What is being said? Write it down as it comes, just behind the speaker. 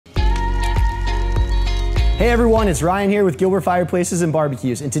Hey everyone, it's Ryan here with Gilbert Fireplaces and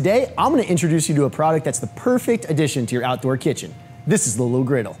BBQs, and today I'm going to introduce you to a product that's the perfect addition to your outdoor kitchen. This is the Le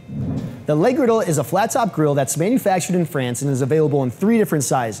Griddle. The Le Griddle is a flat-top grill that's manufactured in France and is available in 3 different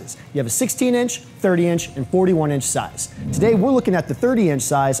sizes. You have a 16-inch, 30-inch, and 41-inch size. Today we're looking at the 30-inch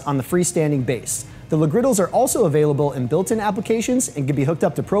size on the freestanding base. The Le Griddles are also available in built-in applications and can be hooked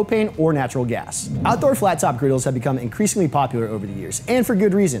up to propane or natural gas. Outdoor flat-top griddles have become increasingly popular over the years, and for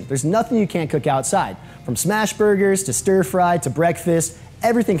good reason. There's nothing you can't cook outside. From smash burgers to stir-fry to breakfast,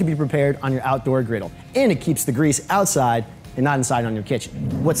 everything can be prepared on your outdoor griddle. And it keeps the grease outside and not inside on your kitchen.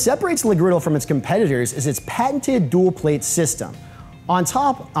 What separates Le Griddle from its competitors is its patented dual plate system. On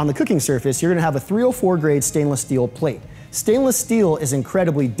top, on the cooking surface, you're gonna have a 304 grade stainless steel plate. Stainless steel is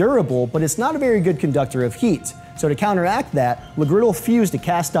incredibly durable, but it's not a very good conductor of heat. So to counteract that, Le Griddle fused a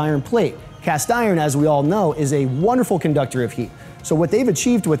cast iron plate. Cast iron, as we all know, is a wonderful conductor of heat. So what they've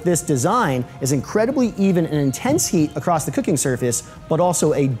achieved with this design is incredibly even and intense heat across the cooking surface, but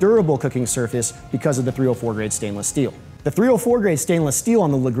also a durable cooking surface because of the 304 grade stainless steel. The 304 grade stainless steel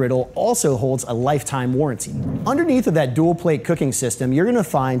on the Le Griddle also holds a lifetime warranty. Underneath of that dual plate cooking system, you're gonna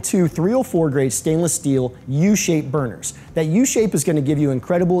find 2 304 grade stainless steel U-shaped burners. That U-shape is gonna give you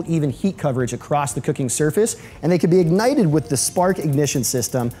incredible even heat coverage across the cooking surface, and they can be ignited with the spark ignition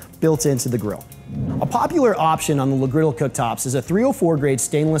system built into the grill. A popular option on the Le Griddle cooktops is a 304 grade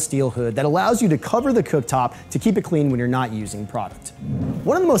stainless steel hood that allows you to cover the cooktop to keep it clean when you're not using product.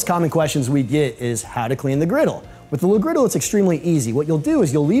 One of the most common questions we get is how to clean the griddle. With the Le Griddle, it's extremely easy. What you'll do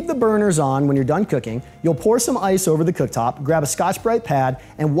is you'll leave the burners on when you're done cooking, you'll pour some ice over the cooktop, grab a Scotch-Brite pad,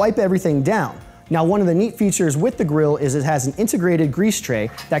 and wipe everything down. Now, one of the neat features with the grill is it has an integrated grease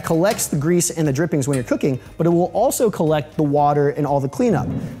tray that collects the grease and the drippings when you're cooking, but it will also collect the water and all the cleanup.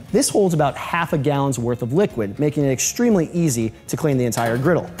 This holds about half a gallon's worth of liquid, making it extremely easy to clean the entire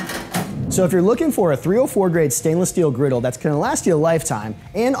griddle. So if you're looking for a 304 grade stainless steel griddle that's gonna last you a lifetime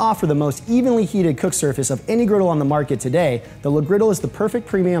and offer the most evenly heated cook surface of any griddle on the market today, the Le Griddle is the perfect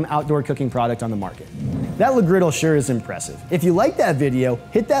premium outdoor cooking product on the market. That Le Griddle sure is impressive. If you liked that video,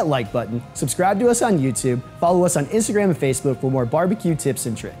 hit that like button, subscribe to us on YouTube, follow us on Instagram and Facebook for more barbecue tips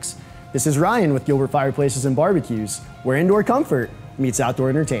and tricks. This is Ryan with Gilbert Fireplaces and BBQs, where indoor comfort meets outdoor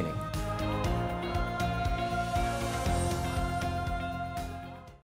entertaining.